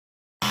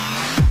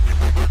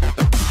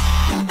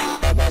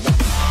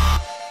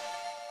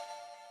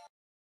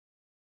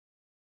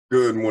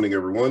Good morning,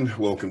 everyone.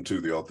 Welcome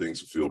to the All Things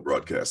Fulfilled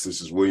broadcast.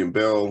 This is William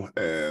Bell,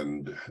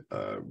 and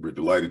we're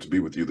delighted to be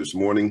with you this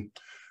morning.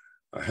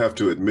 I have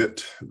to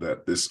admit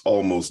that this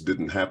almost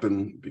didn't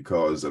happen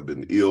because I've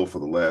been ill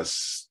for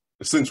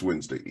since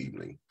Wednesday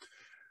evening,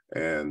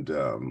 and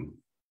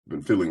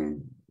been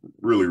feeling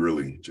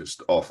really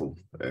just awful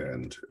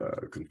and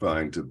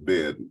confined to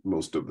bed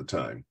most of the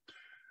time.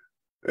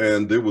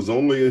 And it was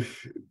only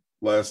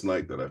last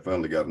night that I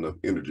finally got enough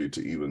energy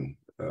to even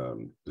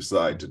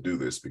decide to do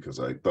this, because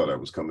I thought I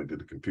was coming to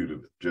the computer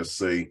to just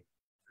say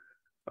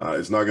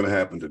it's not going to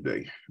happen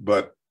today.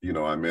 But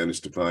I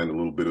managed to find a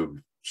little bit of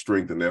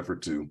strength and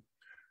effort to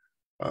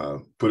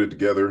put it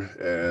together,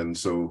 and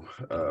so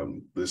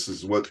this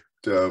is what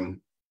I'm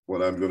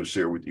going to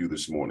share with you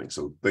this morning.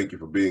 So thank you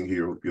for being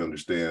here. Hope you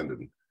understand,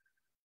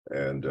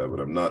 and but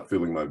I'm not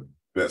feeling my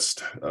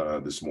best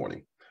this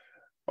morning.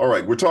 All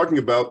right, we're talking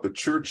about the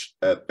church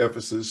at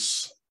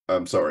Ephesus.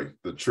 I'm sorry,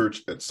 the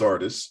church at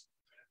Sardis.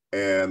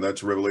 And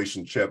that's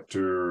Revelation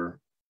chapter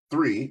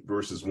 3,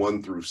 verses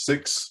 1 through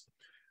 6.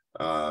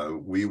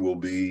 We will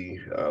be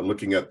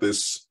looking at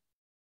this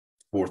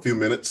for a few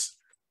minutes.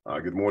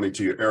 Good morning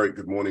to you, Eric.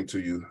 Good morning to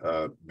you,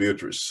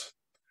 Beatrice.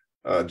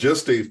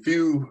 Just a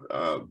few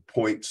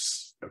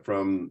points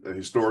from a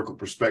historical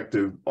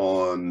perspective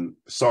on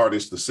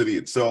Sardis, the city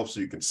itself,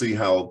 so you can see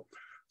how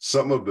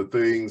some of the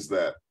things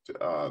that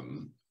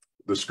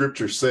the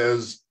scripture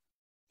says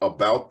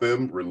about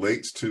them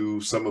relates to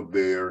some of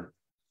their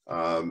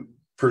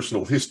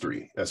personal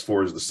history as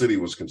far as the city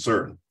was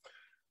concerned.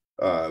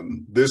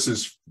 This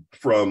is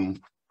from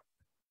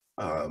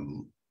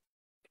Homer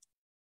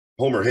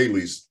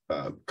Haley's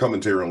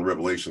commentary on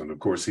Revelation. And of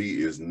course,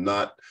 he is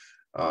not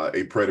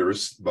a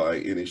preterist by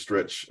any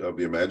stretch of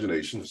the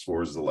imagination, as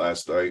far as the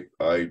last I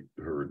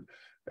heard.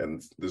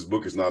 And this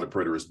book is not a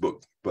preterist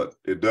book, but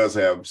it does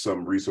have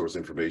some resource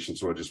information.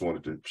 So I just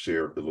wanted to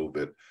share a little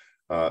bit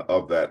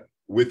of that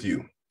with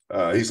you.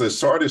 He says,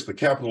 Sardis, the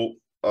capital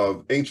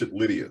of ancient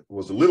Lydia,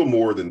 was a little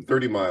more than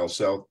 30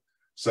 miles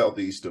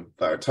southeast of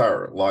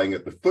Thyatira, lying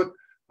at the foot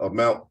of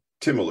Mount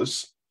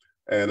Tmolus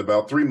and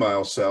about 3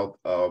 miles south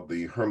of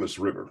the Hermus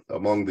River.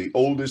 Among the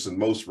oldest and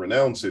most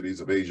renowned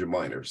cities of Asia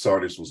Minor,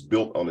 Sardis was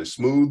built on a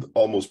smooth,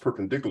 almost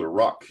perpendicular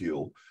rock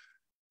hill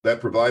that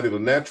provided a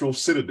natural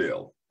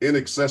citadel,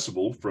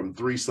 inaccessible from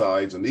three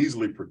sides and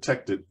easily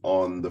protected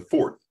on the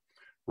fourth.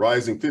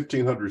 Rising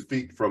 1,500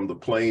 feet from the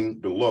plain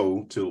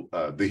below, till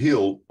the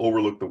hill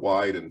overlooked the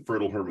wide and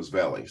fertile Hermus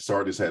Valley.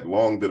 Sardis had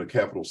long been a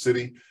capital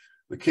city.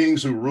 The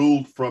kings who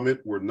ruled from it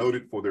were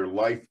noted for their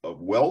life of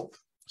wealth,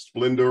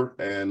 splendor,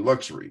 and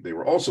luxury. They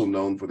were also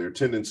known for their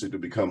tendency to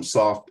become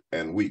soft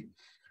and weak.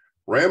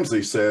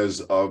 Ramsay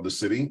says of the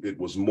city, it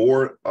was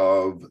more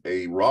of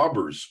a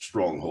robber's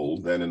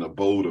stronghold than an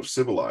abode of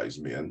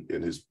civilized men,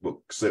 in his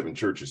book, Seven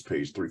Churches,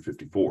 page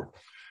 354.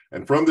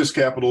 And from this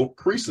capital,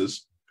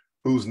 Croesus,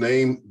 whose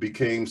name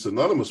became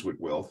synonymous with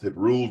wealth, had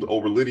ruled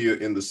over Lydia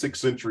in the 6th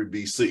century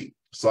BC.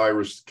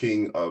 Cyrus,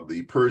 king of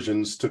the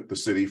Persians, took the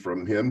city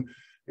from him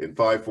in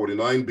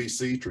 549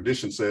 BC.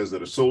 Tradition says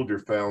that a soldier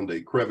found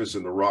a crevice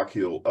in the rock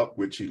hill, up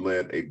which he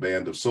led a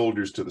band of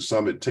soldiers to the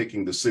summit,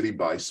 taking the city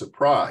by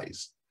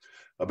surprise.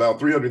 About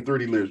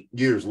 330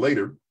 years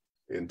later,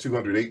 in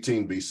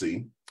 218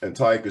 BC,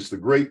 Antiochus the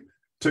Great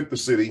took the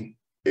city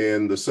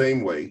in the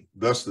same way.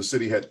 Thus, the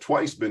city had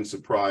twice been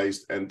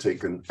surprised and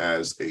taken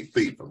as a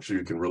thief. I'm sure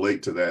you can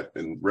relate to that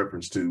in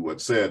reference to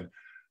what's said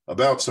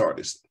about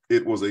Sardis.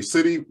 It was a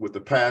city with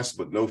a past,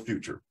 but no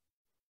future.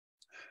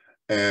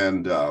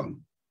 And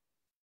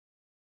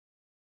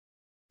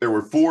there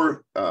were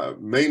four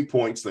main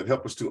points that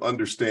help us to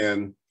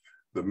understand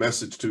the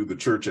message to the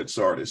church at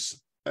Sardis.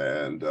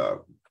 And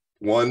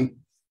one,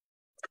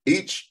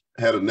 each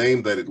had a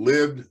name that it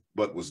lived,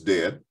 but was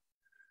dead.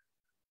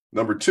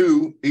 Number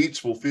two,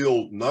 each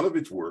fulfilled none of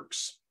its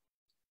works.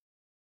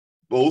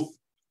 Both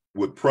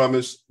would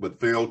promise, but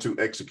fail to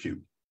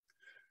execute.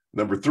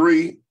 Number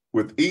three,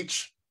 with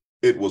each,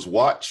 it was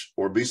watch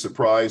or be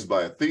surprised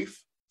by a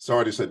thief.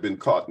 Sardis had been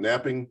caught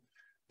napping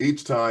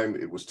each time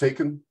it was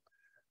taken.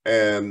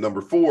 And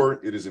number four,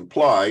 it is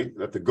implied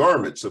that the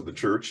garments of the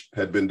church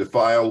had been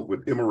defiled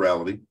with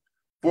immorality,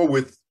 for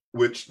with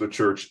which the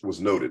church was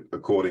noted,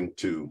 according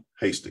to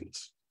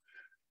Hastings.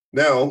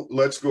 Now,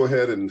 let's go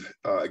ahead and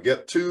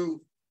get to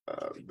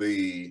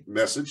the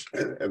message.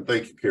 And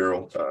thank you,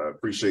 Carol. I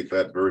appreciate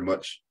that very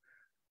much.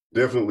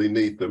 Definitely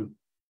need them.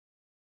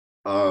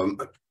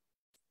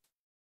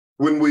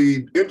 When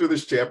we enter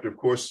this chapter, of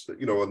course, a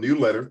new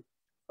letter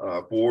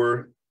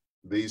for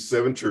these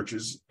seven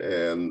churches.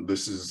 And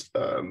this is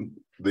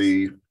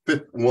the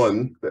fifth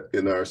one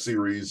in our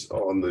series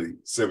on the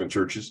seven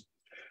churches.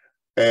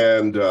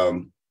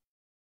 And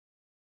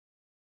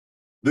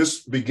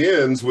this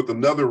begins with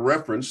another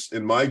reference,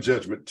 in my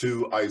judgment,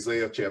 to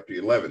Isaiah chapter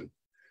 11.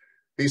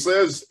 He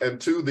says, and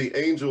to the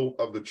angel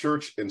of the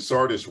church in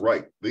Sardis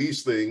write,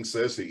 these things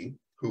says he,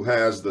 who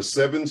has the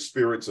seven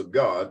spirits of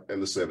God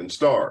and the seven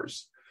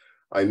stars.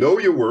 I know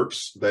your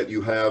works, that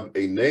you have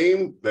a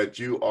name, that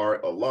you are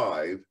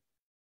alive,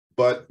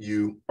 but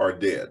you are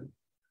dead.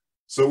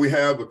 So we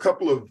have a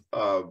couple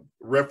of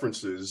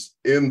references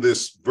in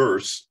this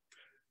verse.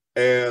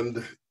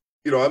 And,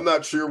 I'm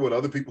not sure what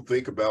other people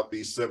think about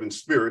these seven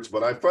spirits,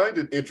 but I find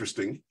it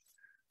interesting,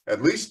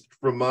 at least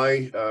from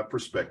my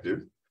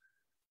perspective,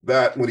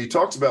 that when he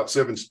talks about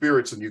seven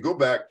spirits, and you go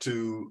back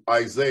to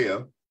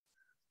Isaiah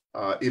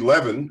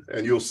 11,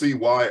 and you'll see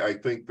why I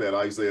think that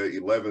Isaiah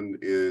 11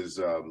 is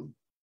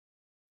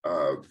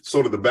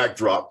sort of the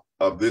backdrop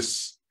of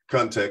this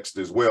context,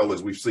 as well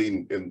as we've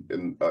seen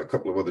in a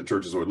couple of other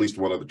churches, or at least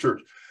one other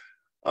church,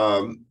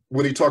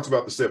 when he talks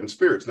about the seven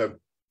spirits. Now,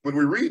 when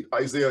we read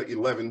Isaiah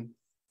 11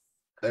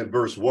 and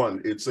verse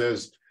 1, it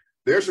says,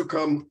 "There shall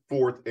come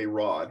forth a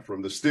rod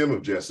from the stem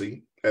of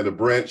Jesse, and a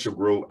branch shall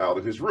grow out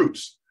of his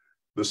roots.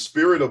 The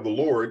Spirit of the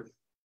Lord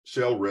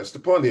shall rest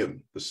upon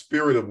him, the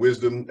Spirit of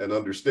wisdom and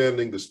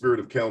understanding, the Spirit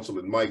of counsel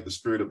and might, the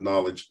Spirit of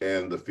knowledge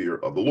and the fear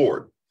of the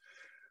Lord."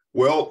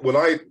 Well, when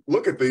I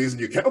look at these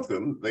and you count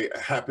them, they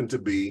happen to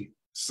be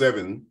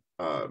seven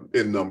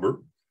in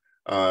number.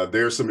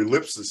 There's some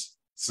ellipses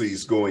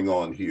going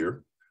on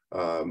here.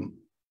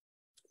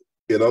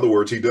 In other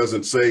words, he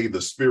doesn't say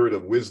the Spirit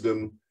of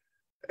wisdom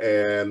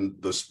and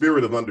the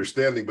Spirit of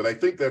understanding, but I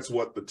think that's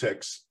what the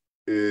text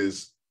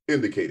is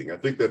indicating. I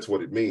think that's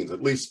what it means,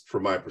 at least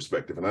from my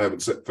perspective. And I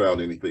haven't found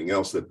anything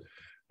else that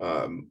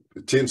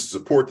tends to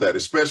support that,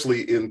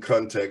 especially in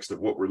context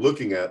of what we're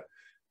looking at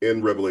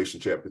in Revelation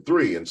chapter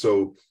 3. And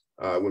so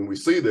when we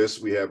see this,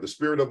 we have the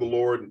Spirit of the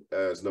Lord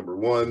as number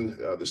one,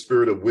 the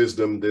Spirit of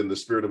wisdom, then the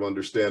Spirit of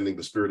understanding,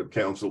 the Spirit of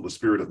counsel, the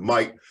Spirit of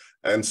might,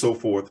 and so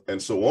forth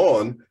and so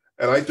on.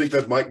 And I think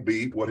that might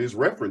be what his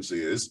reference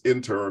is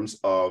in terms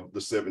of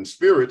the seven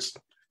spirits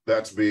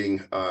that's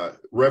being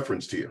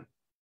referenced here.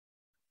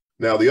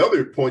 Now, the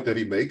other point that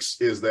he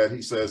makes is that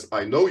he says,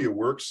 "I know your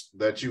works,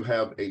 that you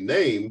have a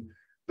name,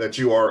 that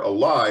you are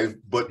alive,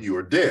 but you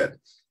are dead."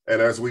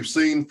 And as we've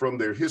seen from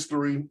their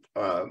history,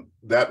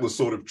 that was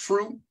sort of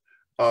true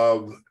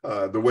of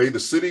the way the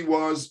city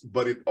was,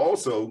 but it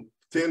also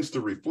tends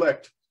to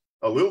reflect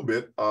a little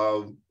bit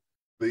of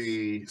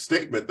the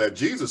statement that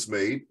Jesus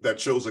made that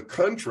shows a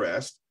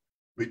contrast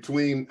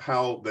between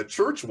how the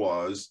church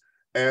was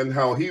and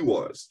how he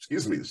was.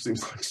 Excuse me, it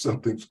seems like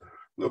something's,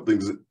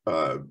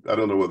 I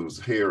don't know whether it was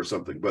hair or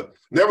something, but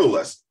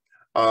nevertheless,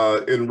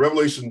 in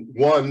Revelation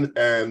 1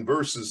 and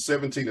verses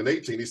 17 and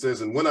 18, he says,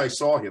 "And when I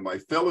saw him, I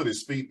fell at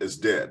his feet as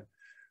dead.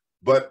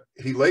 But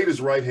he laid his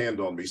right hand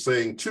on me,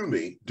 saying to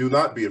me, 'Do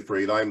not be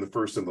afraid, I am the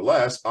first and the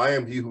last. I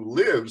am he who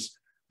lives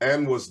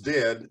and was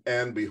dead,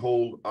 and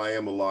behold, I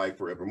am alive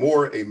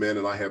forevermore. Amen.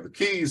 And I have the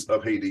keys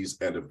of Hades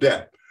and of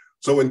death.'"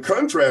 So in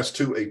contrast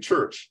to a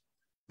church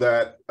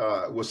that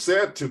was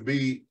said to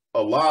be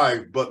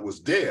alive but was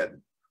dead,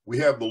 we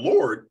have the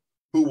Lord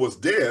who was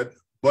dead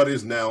but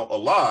is now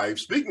alive,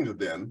 speaking to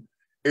them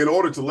in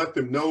order to let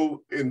them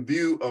know, in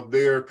view of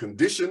their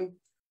condition,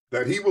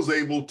 that he was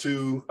able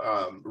to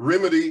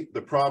remedy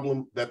the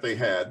problem that they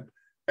had.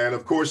 And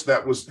of course,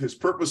 that was his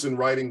purpose in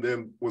writing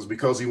them, was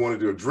because he wanted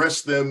to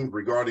address them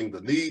regarding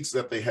the needs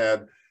that they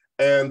had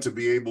and to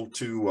be able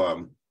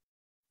to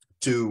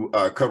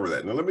cover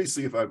that. Now, let me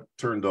see if I've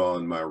turned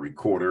on my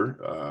recorder.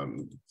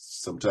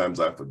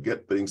 Sometimes I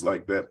forget things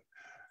like that.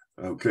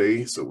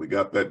 Okay, so we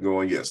got that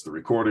going. Yes, the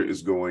recorder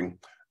is going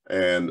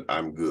and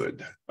I'm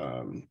good.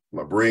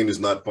 My brain is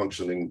not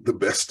functioning the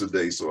best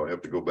today, so I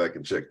have to go back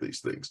and check these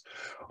things.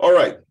 All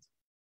right.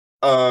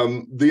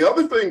 The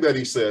other thing that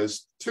he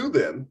says to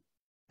them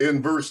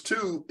in verse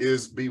 2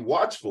 is, "Be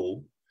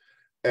watchful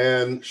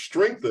and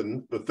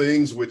strengthen the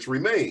things which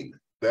remain,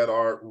 that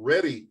are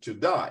ready to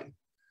die.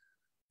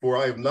 For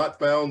I have not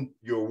found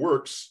your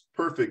works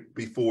perfect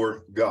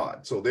before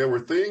God." So there were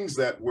things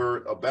that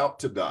were about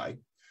to die.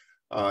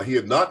 He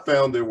had not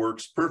found their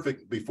works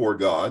perfect before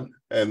God,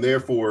 and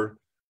therefore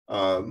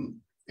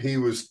he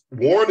was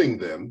warning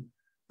them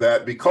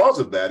that because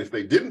of that, if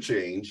they didn't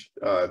change,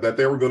 that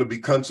there were going to be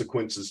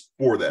consequences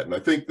for that. And I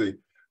think the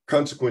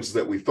consequences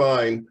that we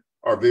find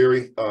are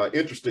very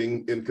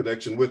interesting in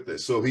connection with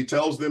this. So he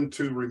tells them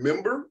to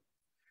remember,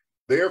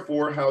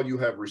 therefore, how you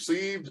have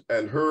received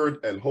and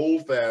heard, and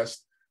hold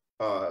fast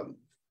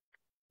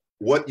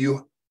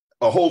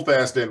hold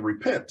fast and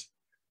repent.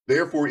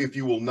 Therefore, if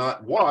you will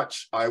not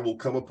watch, I will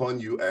come upon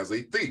you as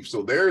a thief.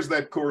 So there's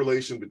that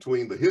correlation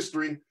between the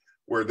history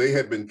where they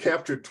had been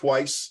captured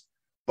twice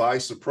by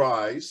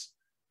surprise,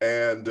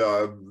 and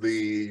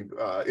the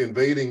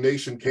invading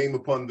nation came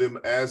upon them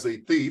as a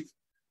thief.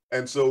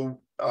 And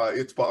so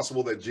it's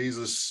possible that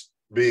Jesus,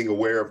 being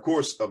aware, of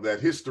course, of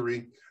that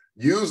history,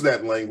 used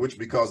that language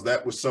because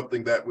that was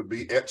something that would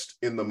be etched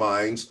in the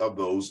minds of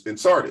those in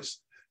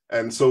Sardis.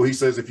 And so he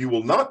says, if you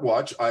will not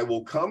watch, I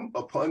will come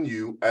upon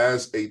you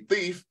as a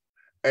thief,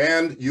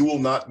 and you will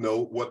not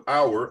know what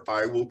hour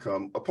I will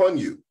come upon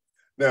you.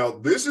 Now,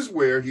 this is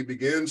where he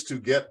begins to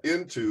get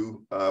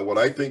into what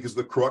I think is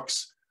the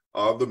crux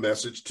of the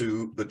message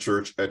to the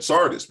church at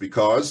Sardis,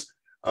 because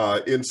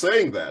in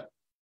saying that,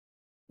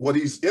 what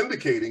he's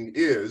indicating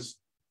is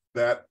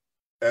that,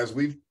 as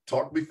we've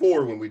talked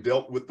before when we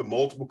dealt with the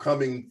multiple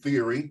coming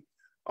theory,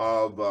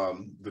 of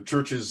the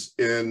churches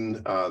in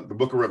the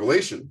book of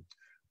Revelation,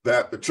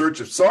 that the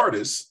church of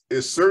Sardis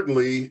is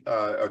certainly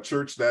a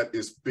church that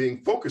is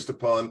being focused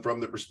upon from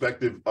the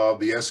perspective of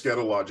the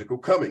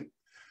eschatological coming,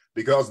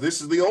 because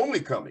this is the only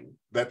coming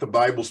that the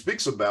Bible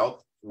speaks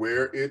about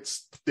where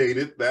it's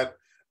stated that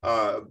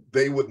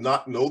they would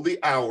not know the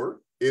hour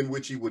in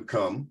which he would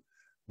come,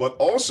 but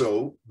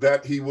also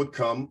that he would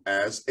come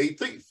as a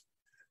thief.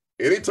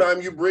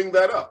 Anytime you bring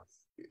that up,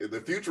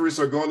 the futurists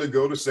are going to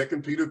go to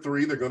 2 Peter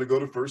 3, they're going to go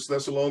to 1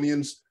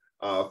 Thessalonians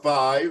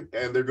 5,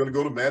 and they're going to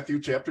go to Matthew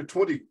chapter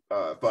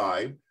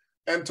 25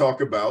 and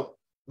talk about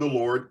the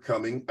Lord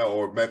coming,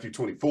 or Matthew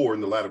 24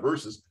 in the latter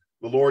verses,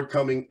 the Lord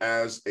coming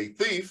as a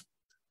thief.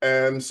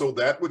 And so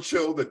that would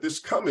show that this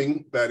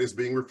coming that is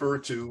being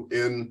referred to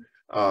in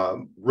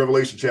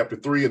Revelation chapter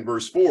 3 and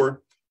verse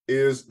 4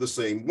 is the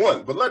same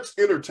one. But let's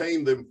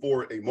entertain them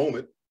for a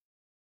moment,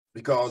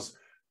 because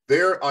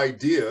their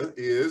idea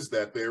is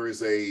that there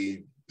is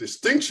a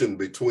distinction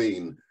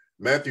between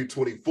Matthew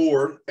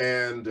 24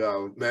 and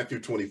Matthew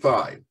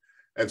 25.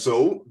 And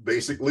so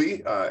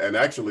basically, and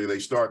actually they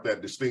start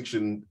that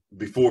distinction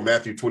before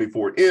Matthew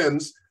 24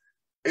 ends,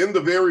 in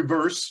the very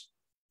verse,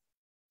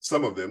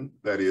 some of them,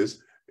 that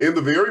is, in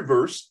the very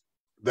verse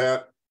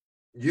that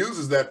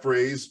uses that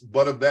phrase,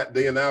 but of that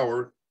day and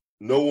hour,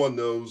 no one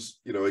knows,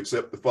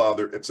 except the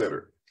Father,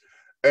 etc.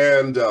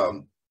 And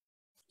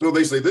so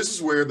they say this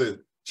is where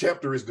the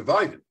chapter is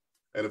divided.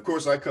 And of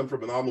course, I come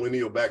from an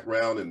amillennial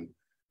background, and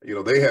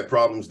they had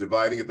problems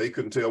dividing it. They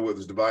couldn't tell whether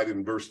it's divided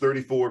in verse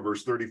 34,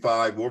 verse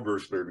 35, or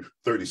verse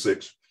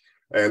 36.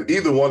 And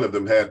either one of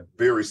them had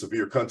very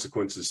severe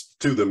consequences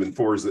to them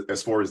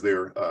as far as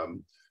their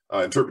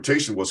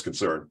interpretation was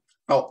concerned.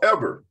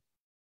 However,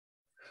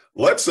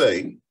 let's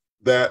say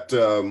that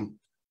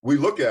we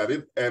look at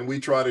it and we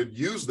try to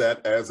use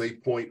that as a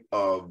point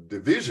of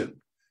division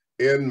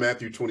in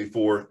Matthew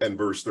 24 and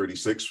verse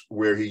 36,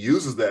 where he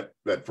uses that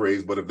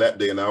phrase, but of that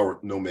day and hour,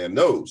 no man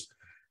knows.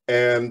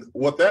 And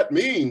what that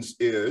means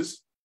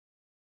is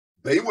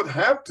they would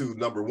have to,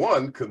 number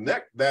one,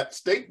 connect that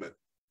statement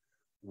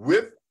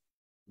with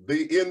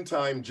the end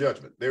time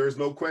judgment. There is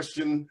no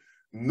question.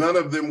 None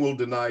of them will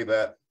deny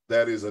that.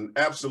 That is an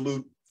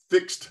absolute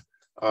fixed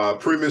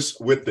premise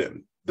with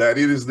them, that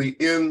it is the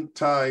end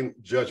time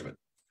judgment.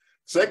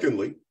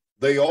 Secondly,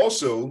 they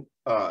also,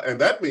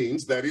 and that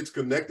means that it's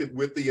connected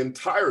with the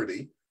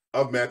entirety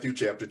of Matthew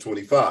chapter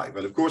 25.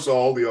 And of course,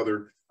 all the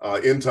other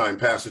end time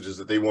passages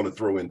that they want to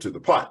throw into the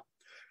pot.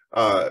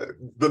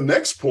 The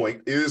next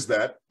point is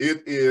that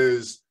it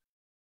is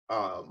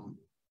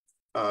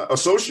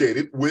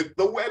associated with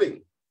the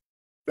wedding.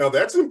 Now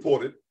that's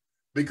important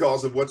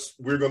because of what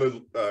we're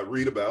going to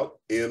read about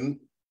in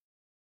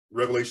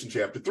Revelation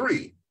chapter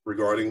 3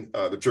 regarding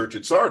the church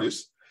at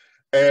Sardis.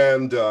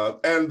 And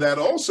that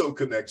also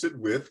connects it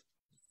with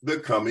the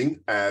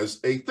coming as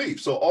a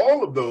thief. So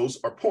all of those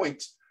are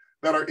points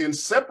that are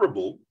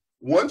inseparable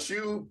once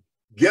you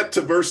get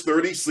to verse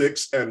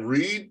 36 and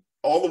read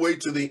all the way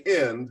to the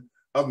end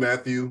of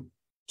Matthew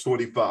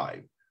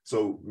 25.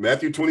 So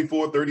Matthew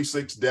 24,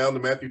 36 down to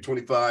Matthew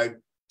 25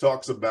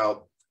 talks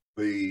about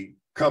the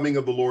coming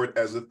of the Lord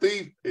as a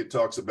thief. It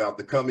talks about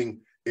the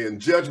coming in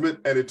judgment,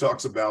 and it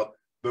talks about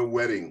the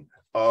wedding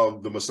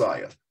of the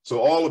Messiah. So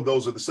all of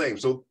those are the same.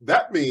 So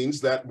that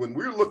means that when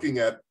we're looking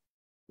at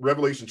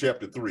Revelation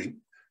chapter 3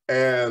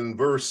 and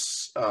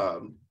verse 3,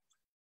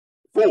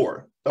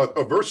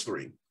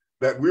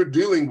 that we're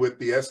dealing with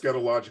the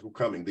eschatological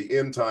coming, the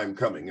end time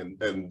coming.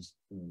 And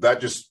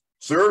that just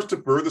serves to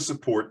further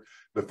support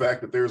the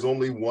fact that there's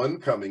only one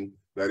coming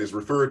that is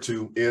referred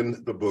to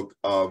in the book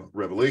of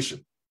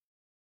Revelation.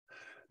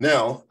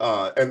 Now,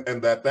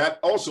 and that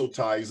also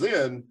ties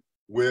in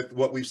with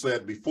what we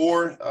said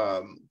before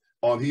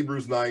on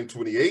Hebrews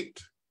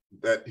 9:28,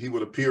 that he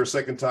would appear a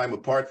second time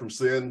apart from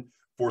sin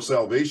for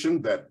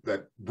salvation.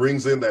 That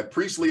brings in that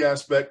priestly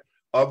aspect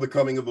of the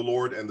coming of the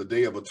Lord and the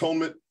Day of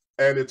Atonement.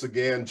 And it's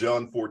again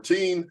John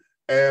 14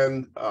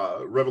 and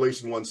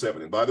Revelation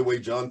 1:7. And by the way,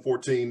 John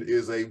 14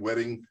 is a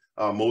wedding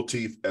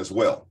motif as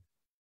well.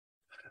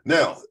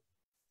 Now,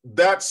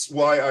 that's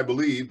why I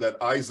believe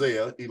that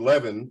Isaiah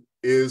 11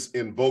 is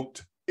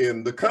invoked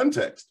in the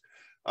context,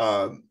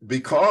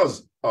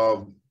 because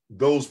of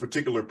those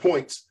particular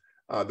points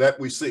that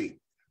we see.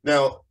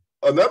 Now,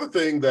 another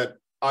thing that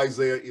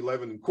Isaiah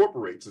 11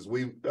 incorporates, as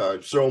we've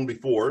shown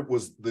before,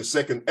 was the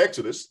second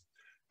Exodus.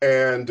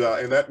 And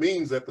that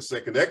means that the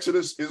second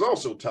Exodus is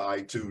also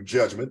tied to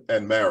judgment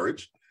and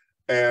marriage.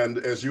 And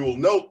as you will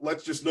note,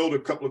 let's just note a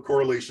couple of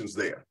correlations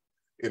there.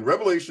 In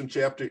Revelation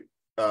chapter,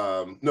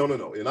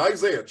 in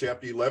Isaiah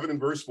chapter 11 and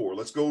verse 4,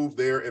 let's go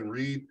there and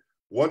read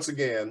once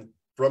again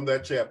from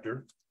that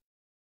chapter.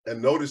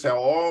 And notice how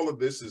all of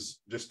this is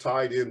just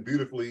tied in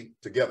beautifully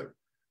together.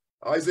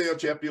 Isaiah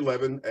chapter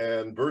 11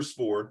 and verse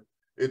 4,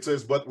 it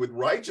says, "But with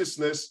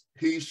righteousness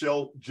he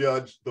shall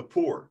judge the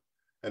poor,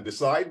 and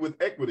decide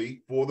with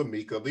equity for the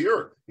meek of the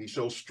earth. He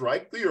shall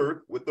strike the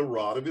earth with the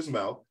rod of his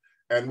mouth,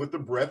 and with the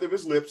breath of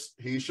his lips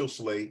he shall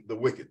slay the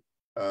wicked.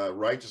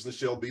 righteousness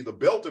shall be the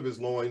belt of his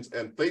loins,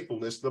 and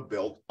faithfulness the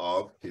belt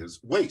of his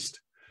waist.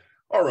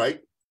 All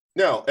right.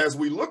 Now, as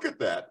we look at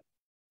that,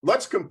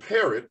 let's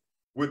compare it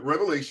with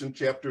Revelation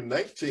chapter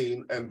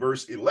 19 and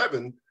verse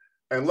 11,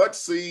 and let's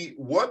see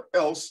what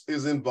else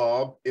is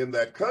involved in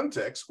that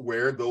context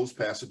where those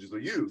passages are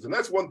used. And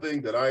that's one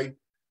thing that I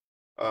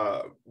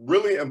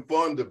really am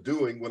fond of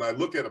doing when I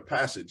look at a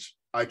passage.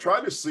 I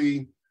try to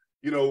see,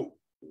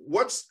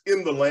 what's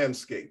in the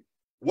landscape.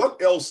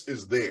 What else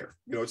is there?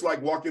 It's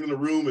like walking in a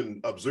room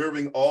and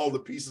observing all the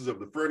pieces of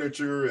the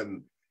furniture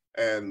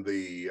and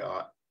the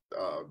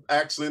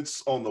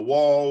accents on the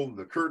wall,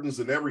 the curtains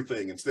and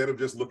everything, instead of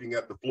just looking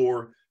at the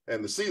floor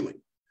and the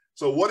ceiling.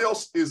 So what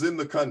else is in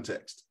the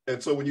context?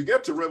 And so when you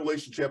get to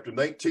Revelation chapter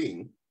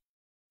 19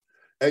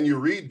 and you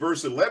read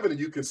verse 11, and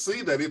you can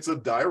see that it's a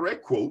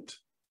direct quote,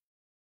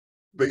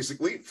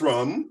 basically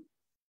from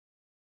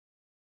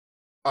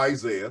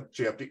Isaiah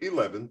chapter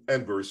 11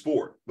 and verse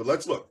 4. But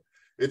let's look.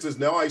 It says,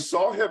 "Now I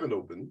saw heaven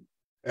open,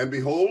 and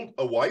behold,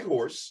 a white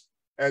horse,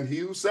 and he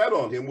who sat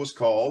on him was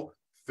called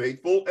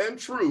Faithful and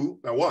True."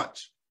 Now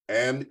watch.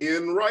 "And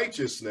in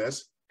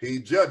righteousness he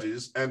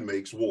judges and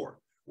makes war."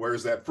 Where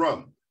is that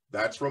from?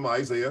 That's from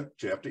Isaiah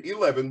chapter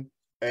 11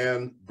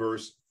 and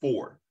verse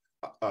 4.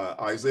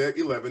 Isaiah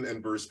 11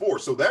 and verse 4.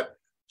 So that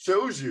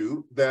shows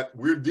you that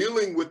we're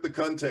dealing with the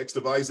context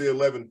of Isaiah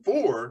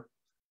 11:4,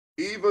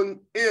 even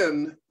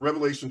in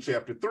Revelation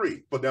chapter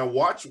 3. But now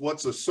watch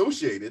what's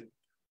associated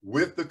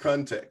with the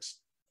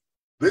context.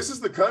 This is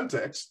the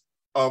context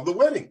of the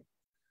wedding.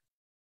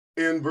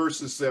 In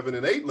verses 7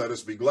 and 8, "Let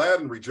us be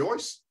glad and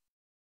rejoice.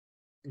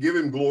 Give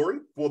him glory,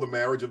 for the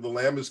marriage of the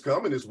Lamb is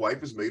come, and his wife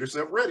has made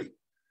herself ready.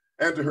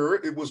 And to her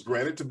it was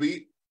granted to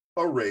be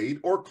arrayed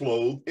or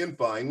clothed in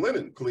fine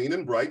linen, clean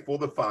and bright, for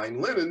the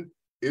fine linen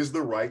is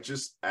the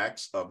righteous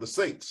acts of the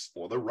saints,"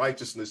 or the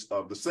righteousness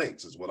of the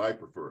saints is what I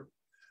prefer.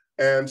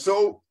 And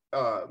so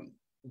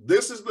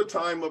this is the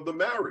time of the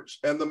marriage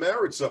and the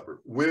marriage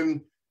supper,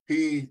 when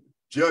he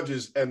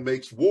judges and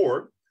makes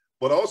war.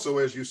 But also,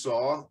 as you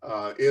saw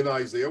in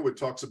Isaiah, where it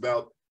talks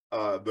about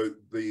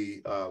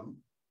the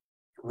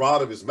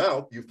rod of his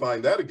mouth, you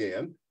find that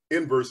again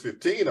in verse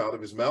 15. "Out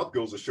of his mouth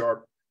goes a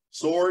sharp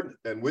sword,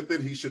 and with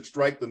it he should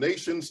strike the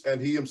nations, and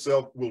he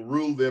himself will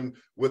rule them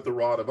with the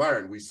rod of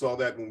iron." We saw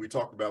that when we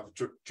talked about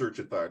the church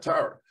at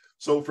Thyatira.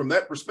 So from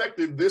that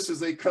perspective, this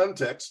is a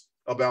context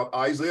about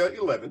Isaiah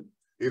 11.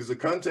 It is a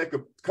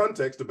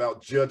context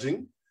about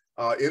judging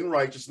in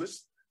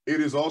righteousness. It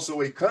is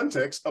also a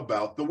context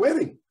about the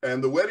wedding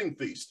and the wedding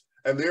feast.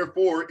 And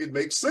therefore, it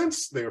makes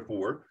sense,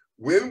 therefore,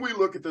 when we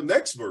look at the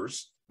next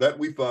verse that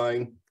we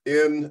find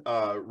in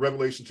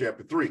Revelation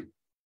chapter 3.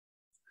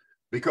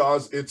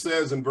 Because it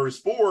says in verse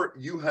 4,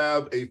 "You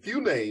have a few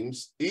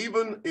names,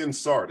 even in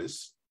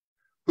Sardis,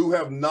 who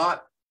have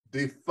not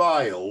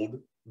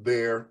defiled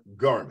their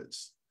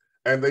garments,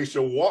 and they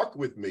shall walk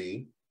with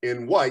me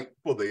in white,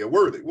 for they are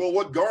worthy." Well,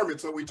 what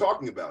garments are we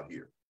talking about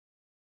here?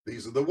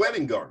 These are the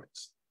wedding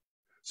garments.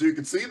 So you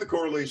can see the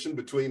correlation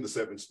between the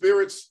seven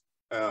spirits,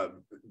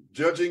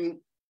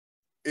 judging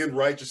in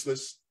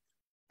righteousness,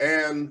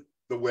 and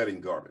the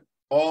wedding garment,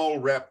 all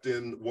wrapped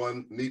in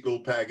one neat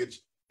little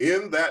package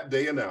in that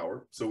day and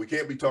hour. So we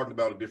can't be talking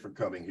about a different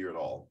coming here at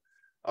all.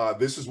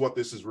 This is what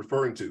this is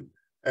referring to.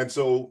 And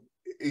so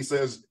he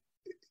says,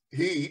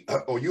 you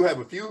have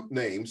a few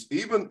names,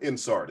 even in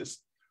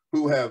Sardis,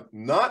 who have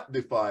not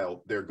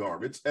defiled their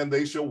garments, and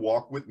they shall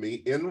walk with me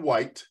in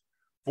white,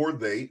 for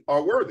they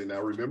are worthy.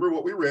 Now remember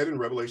what we read in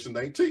Revelation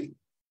 19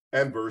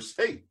 and verse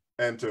 8.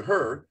 "And to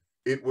her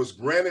it was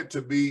granted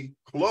to be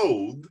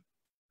clothed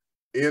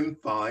in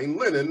fine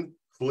linen,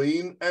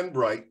 clean and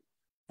bright,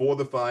 for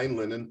the fine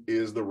linen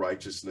is the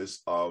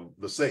righteousness of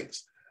the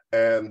saints."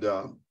 And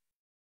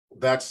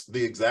that's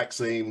the exact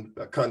same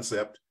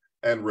concept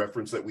and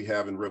reference that we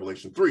have in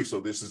Revelation 3. So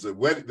this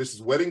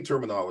is wedding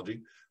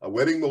terminology, a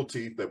wedding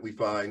motif that we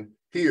find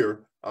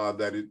here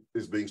that it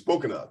is being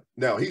spoken of.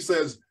 Now he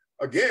says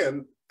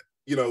again,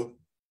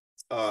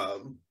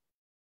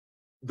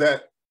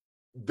 that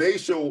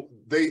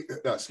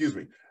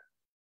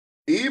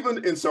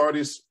even in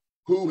Sardis,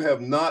 who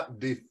have not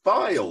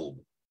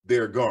defiled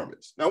their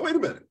garments. Now, wait a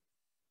minute.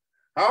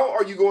 How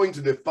are you going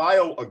to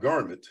defile a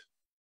garment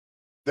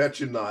that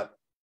you're not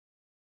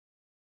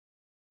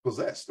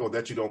possessed, or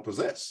that you don't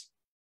possess,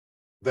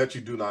 that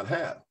you do not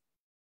have?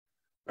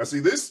 Now, see,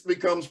 this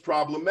becomes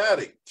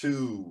problematic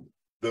to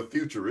the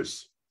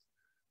futurists,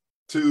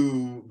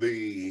 to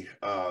the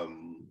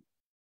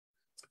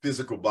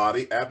physical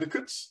body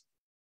advocates,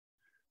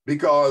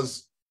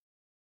 because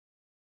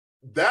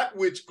that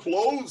which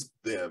clothes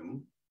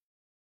them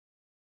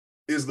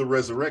is the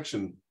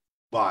resurrection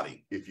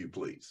body, if you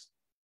please.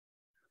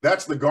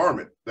 That's the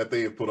garment that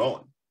they have put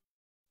on.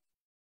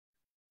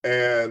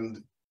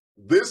 And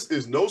this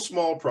is no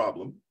small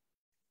problem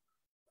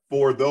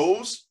for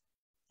those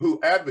who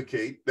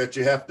advocate that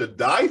you have to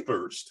die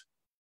first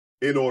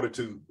in order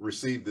to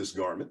receive this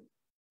garment.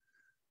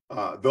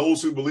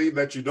 Those who believe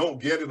that you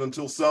don't get it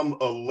until some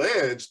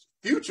alleged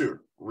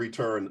future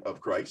return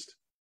of Christ.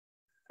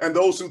 and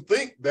those who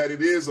think that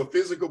it is a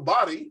physical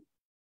body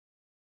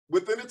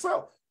within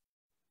itself.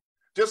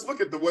 Just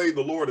look at the way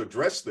the Lord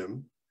addressed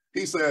them.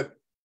 He said,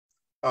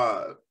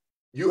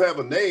 you have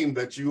a name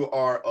that you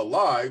are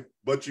alive,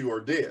 but you are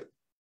dead.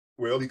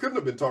 Well, he couldn't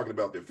have been talking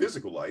about their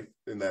physical life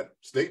in that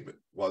statement,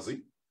 was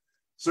he?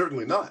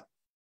 Certainly not.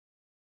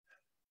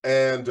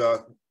 And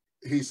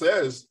he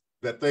says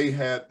that they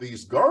had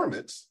these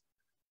garments,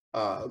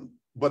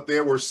 but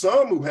there were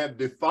some who had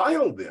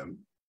defiled them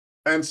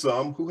and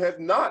some who had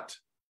not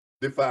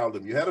defiled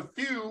them. You had a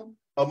few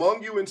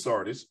among you in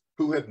Sardis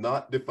who had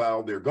not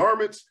defiled their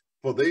garments,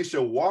 for they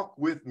shall walk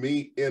with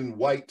me in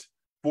white,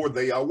 for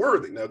they are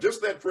worthy. Now,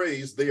 just that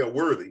phrase, they are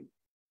worthy,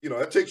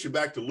 that takes you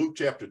back to Luke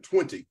chapter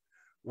 20,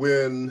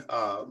 when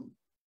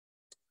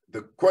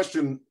the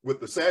question with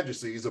the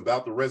Sadducees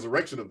about the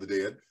resurrection of the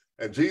dead,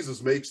 and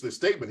Jesus makes this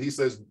statement. He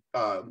says,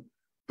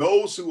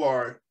 those who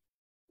are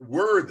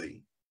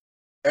worthy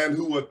and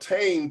who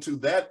attain to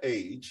that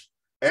age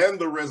and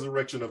the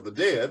resurrection of the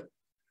dead,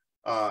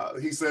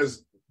 he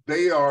says,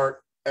 they are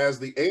as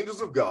the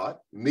angels of God,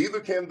 neither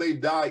can they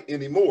die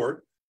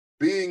anymore,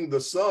 being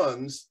the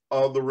sons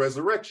of the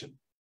resurrection,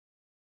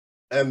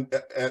 and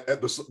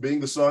being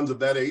the sons of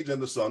that age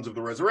and the sons of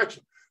the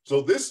resurrection. So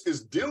this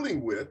is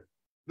dealing with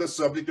the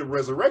subject of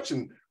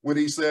resurrection when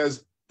he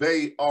says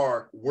they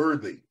are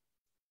worthy.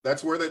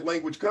 That's where that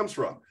language comes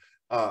from.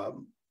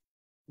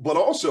 But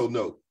also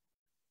note,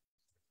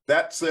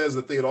 that says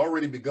that they had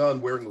already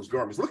begun wearing those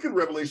garments. Look in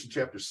Revelation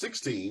chapter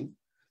 16,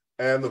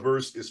 and the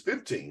verse is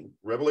 15.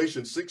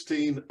 Revelation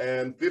 16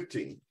 and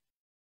 15.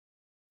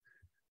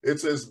 It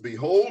says,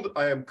 behold,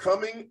 I am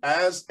coming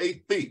as a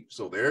thief.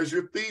 So there's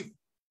your thief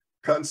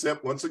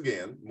concept once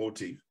again,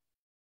 motif.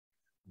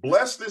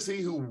 Blessed is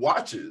he who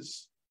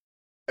watches,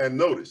 and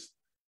notice,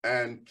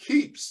 and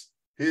keeps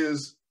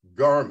his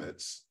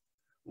garments,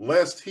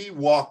 lest he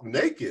walk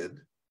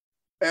naked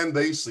and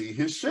they see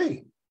his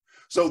shame.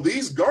 So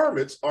these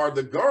garments are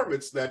the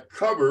garments that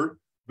cover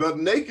the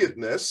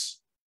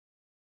nakedness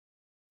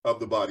of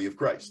the body of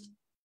Christ.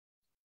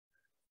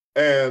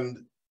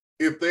 And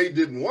if they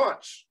didn't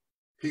watch,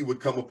 he would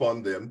come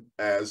upon them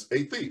as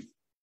a thief.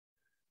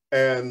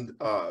 And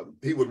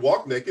he would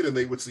walk naked and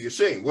they would see a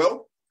shame.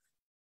 Well,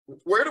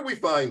 where do we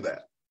find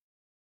that?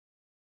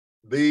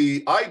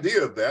 The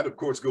idea of that, of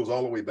course, goes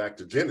all the way back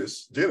to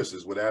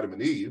Genesis with Adam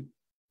and Eve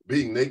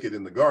being naked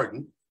in the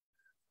garden.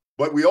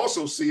 But we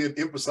also see it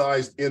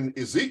emphasized in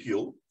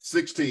Ezekiel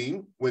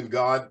 16, when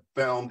God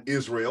found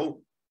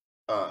Israel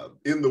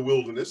in the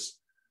wilderness,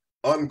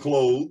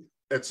 unclothed,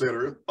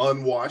 etc.,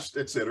 unwashed,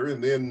 etc.,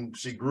 and then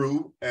she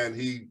grew and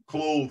he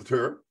clothed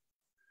her.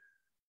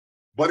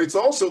 But it's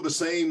also the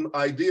same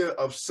idea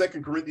of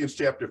 2 Corinthians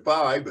chapter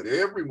 5, that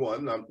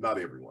everyone, not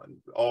everyone,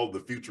 all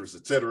the futurists,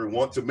 etc.,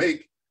 want to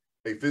make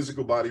a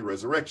physical body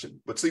resurrection.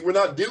 But see, we're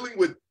not dealing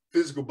with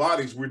physical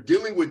bodies. We're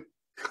dealing with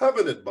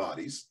covenant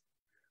bodies.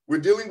 We're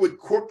dealing with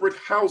corporate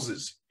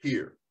houses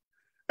here.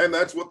 And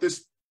that's what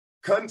this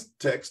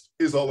context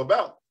is all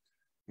about.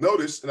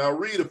 Notice, and I'll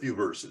read a few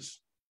verses.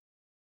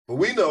 But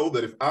we know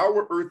that if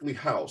our earthly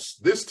house,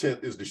 this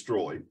tent, is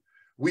destroyed,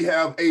 we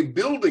have a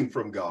building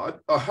from God,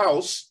 a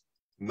house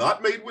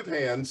not made with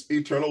hands,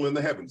 eternal in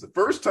the heavens. The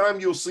first time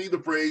you'll see the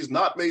phrase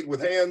not made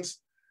with hands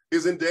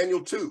is in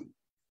Daniel 2,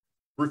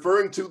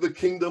 referring to the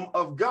kingdom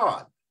of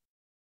God.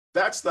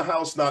 That's the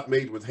house not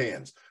made with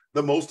hands.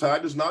 The Most High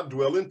does not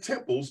dwell in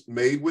temples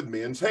made with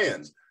men's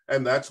hands.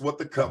 And that's what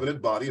the covenant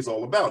body is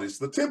all about. It's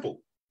the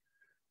temple.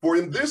 For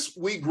in this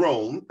we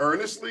groan,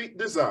 earnestly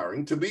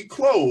desiring to be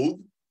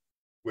clothed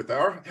with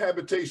our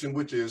habitation,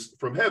 which is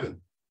from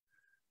heaven.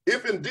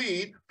 If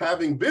indeed,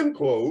 having been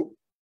clothed,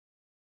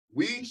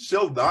 we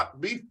shall not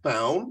be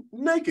found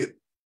naked.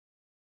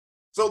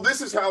 So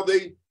this is how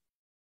they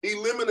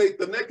eliminate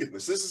the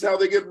nakedness. This is how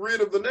they get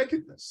rid of the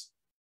nakedness.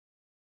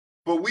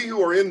 But we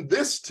who are in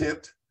this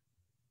tent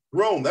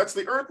groan. That's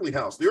the earthly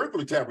house, the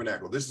earthly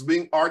tabernacle. This is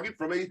being argued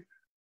from a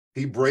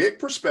Hebraic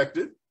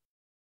perspective.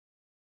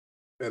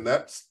 And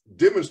that's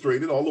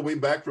demonstrated all the way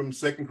back from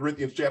 2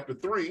 Corinthians chapter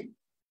 3.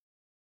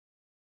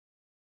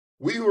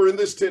 We who are in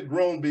this tent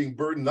groan, being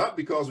burdened, not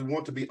because we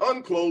want to be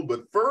unclothed,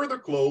 but further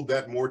clothed,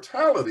 that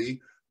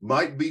mortality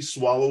might be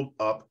swallowed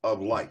up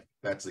of life.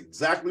 That's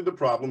exactly the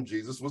problem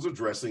Jesus was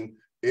addressing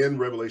in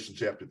Revelation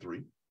chapter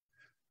 3.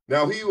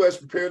 Now, he who has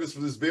prepared us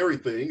for this very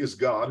thing is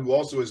God, who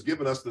also has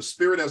given us the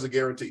Spirit as a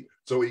guarantee.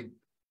 So he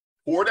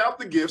poured out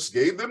the gifts,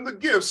 gave them the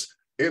gifts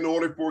in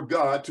order for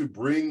God to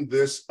bring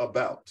this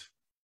about,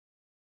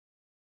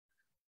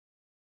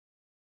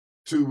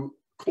 to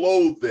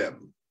clothe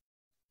them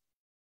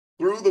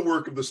through the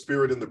work of the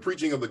Spirit and the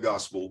preaching of the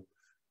gospel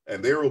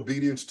and their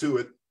obedience to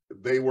it.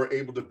 They were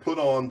able to put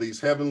on these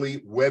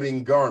heavenly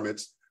wedding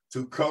garments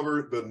to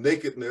cover the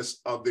nakedness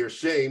of their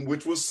shame,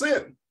 which was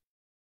sin.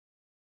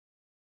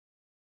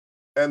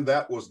 And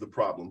that was the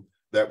problem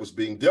that was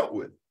being dealt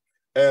with.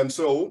 And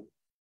so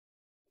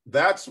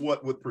that's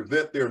what would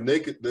prevent their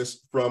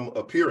nakedness from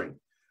appearing.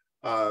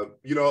 And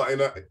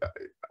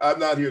I'm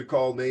not here to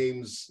call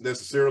names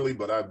necessarily,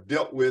 but I've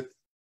dealt with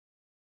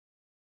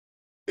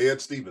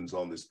Ed Stevens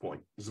on this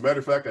point. As a matter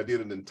of fact, I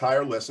did an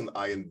entire lesson.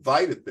 I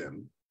invited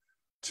them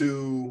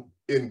to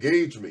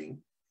engage me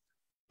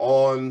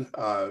on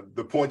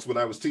the points when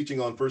I was teaching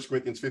on 1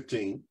 Corinthians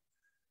 15,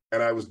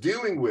 and I was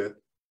dealing with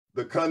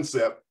the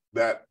concept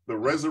that the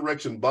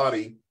resurrection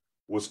body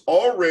was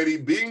already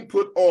being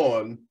put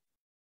on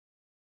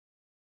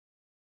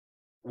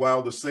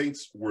while the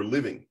saints were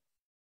living.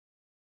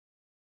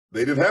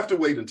 They didn't have to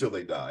wait until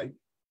they died,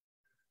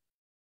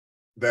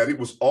 that it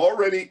was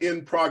already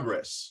in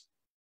progress.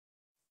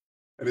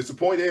 And it's a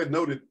point Ed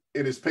noted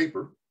in his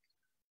paper.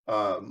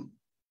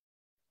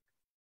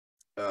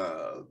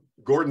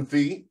 Gordon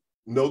Fee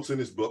notes in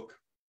his book.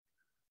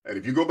 And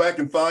if you go back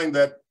and find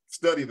that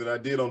study that I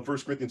did on 1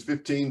 Corinthians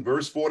 15,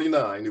 verse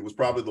 49, it was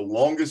probably the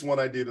longest one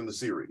I did in the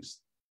series.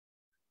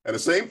 And the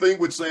same thing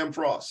with Sam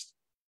Frost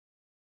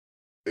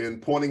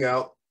in pointing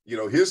out,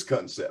 his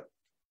concept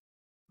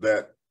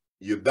that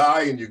you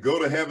die and you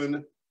go to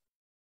heaven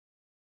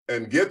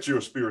and get your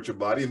spiritual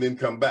body and then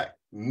come back.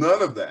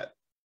 None of that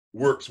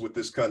works with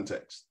this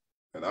context.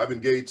 And I've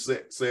engaged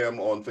Sam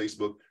on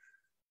Facebook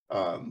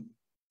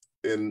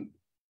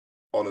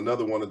on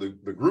another one of the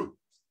group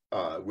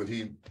when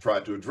he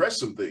tried to address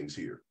some things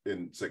here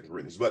in 2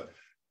 Corinthians. But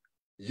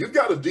you've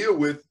got to deal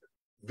with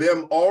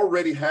them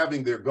already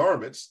having their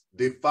garments,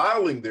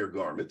 defiling their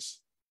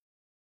garments,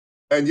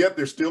 and yet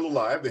they're still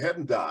alive. They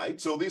hadn't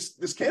died. So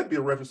this can't be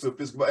a reference to a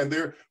physical body.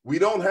 And we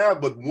don't have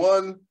but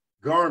one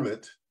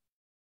garment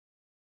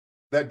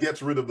that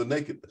gets rid of the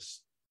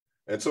nakedness.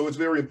 And so it's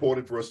very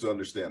important for us to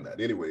understand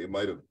that. Anyway, it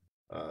might have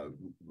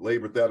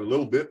labored that a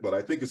little bit, but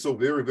I think it's so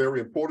very,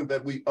 very important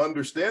that we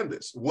understand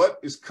this. What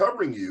is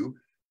covering you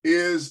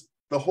is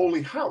the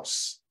holy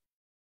house,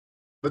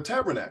 the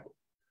tabernacle.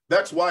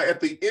 That's why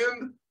at the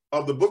end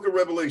of the book of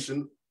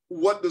Revelation,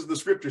 what does the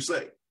scripture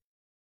say?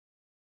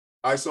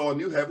 I saw a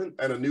new heaven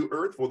and a new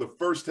earth, for the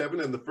first heaven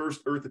and the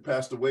first earth had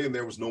passed away, and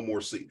there was no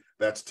more sea.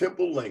 That's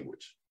temple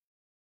language.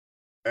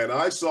 And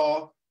I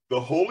saw the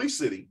holy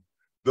city,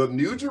 the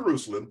new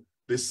Jerusalem,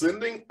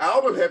 descending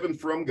out of heaven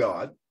from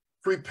God,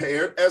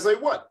 prepared as a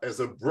what? As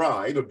a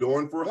bride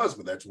adorned for a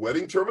husband. That's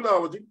wedding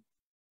terminology.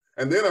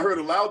 And then I heard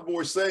a loud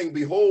voice saying,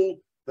 behold,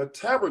 the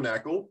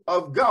tabernacle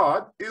of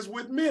God is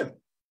with men.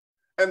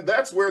 And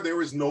that's where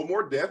there is no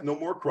more death, no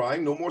more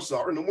crying, no more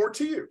sorrow, no more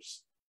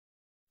tears.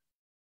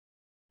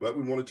 But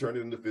we want to turn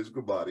it into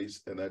physical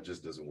bodies, and that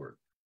just doesn't work.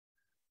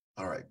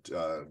 All right,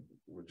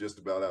 we're just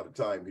about out of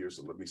time here,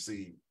 so let me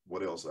see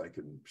what else I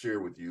can share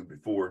with you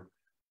before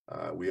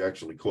we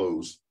actually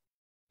close.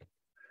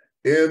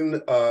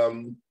 In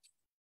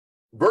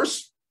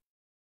verse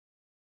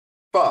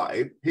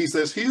 5, he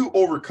says, he who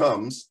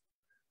overcomes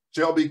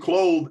shall be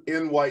clothed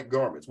in white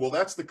garments. Well,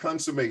 that's the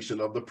consummation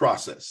of the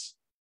process.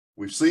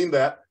 We've seen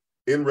that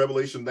in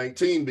Revelation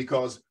 19,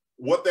 because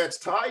what that's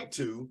tied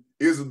to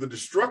is the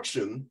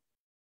destruction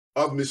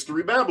of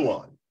Mystery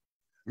Babylon.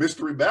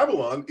 Mystery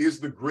Babylon is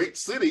the great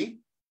city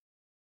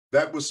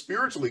that was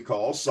spiritually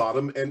called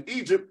Sodom and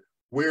Egypt,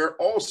 where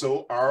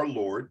also our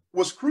Lord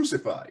was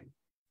crucified.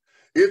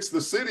 It's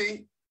the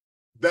city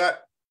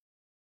that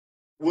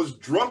was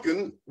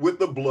drunken with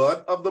the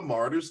blood of the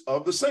martyrs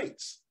of the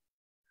saints.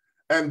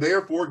 And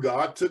therefore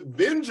God took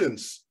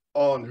vengeance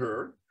on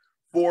her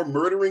for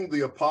murdering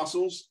the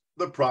apostles,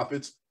 the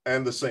prophets,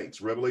 and the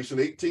saints. Revelation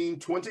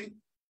 18:20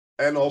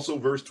 and also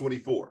verse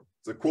 24.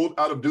 It's a quote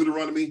out of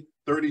Deuteronomy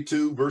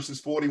 32, verses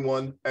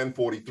 41 and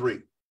 43.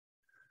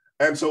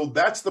 And so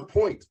that's the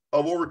point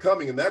of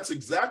overcoming. And that's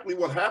exactly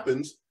what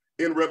happens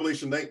in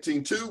Revelation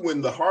 19:2 when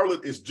the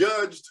harlot is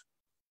judged.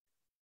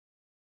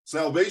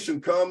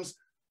 Salvation comes.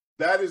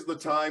 That is the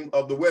time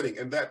of the wedding.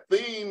 And that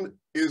theme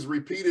is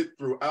repeated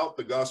throughout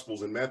the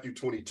Gospels. In Matthew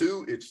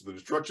 22, it's the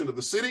destruction of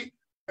the city,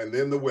 and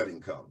then the wedding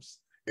comes.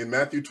 In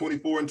Matthew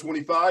 24 and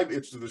 25,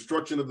 it's the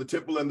destruction of the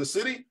temple and the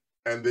city,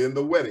 and then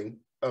the wedding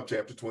of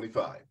chapter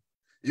 25.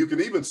 You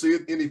can even see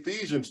it in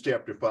Ephesians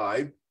chapter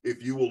 5,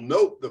 if you will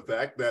note the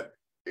fact that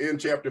in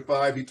chapter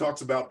 5, he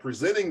talks about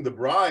presenting the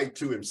bride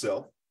to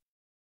himself.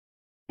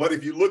 But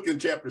if you look in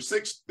chapter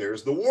 6,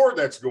 there's the war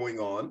that's going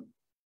on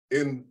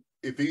in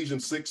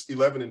Ephesians 6,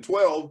 11, and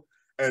 12.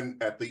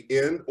 And at the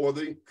end or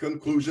the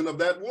conclusion of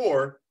that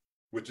war,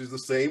 which is the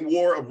same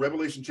war of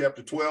Revelation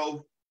chapter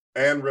 12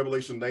 and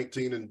Revelation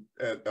 19 and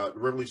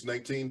Revelation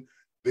 19,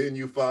 then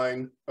you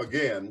find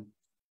again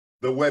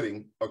the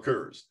wedding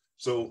occurs.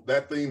 So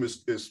that theme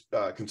is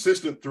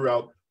consistent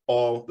throughout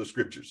all the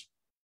scriptures.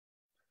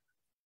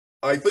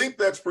 I think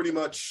that's pretty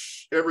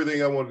much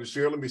everything I wanted to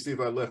share. Let me see if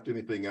I left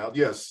anything out.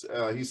 Yes,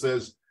 he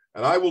says,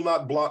 and I will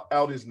not blot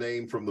out his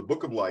name from the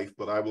book of life,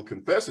 but I will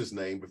confess his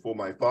name before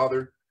my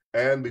Father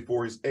and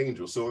before his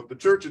angels. So if the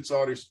church at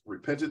Sardis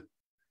repented,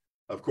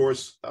 of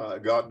course,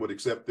 God would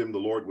accept them. The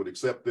Lord would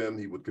accept them.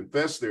 He would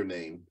confess their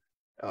name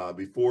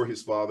before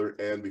his Father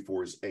and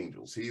before his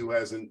angels. He who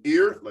has an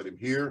ear, let him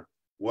hear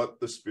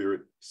what the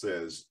Spirit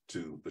says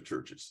to the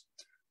churches.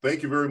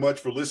 Thank you very much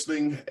for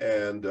listening,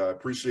 and I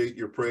appreciate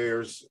your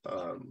prayers.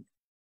 I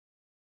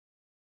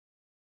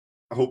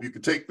hope you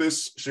can take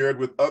this, share it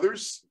with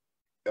others.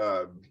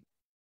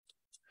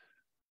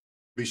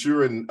 Be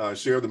sure and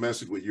share the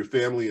message with your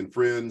family and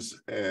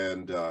friends,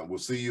 and we'll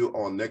see you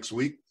on next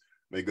week.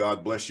 May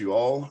God bless you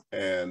all,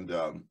 and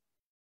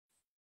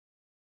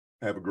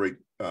have a great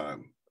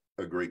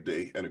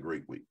day and a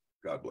great week.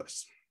 God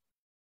bless.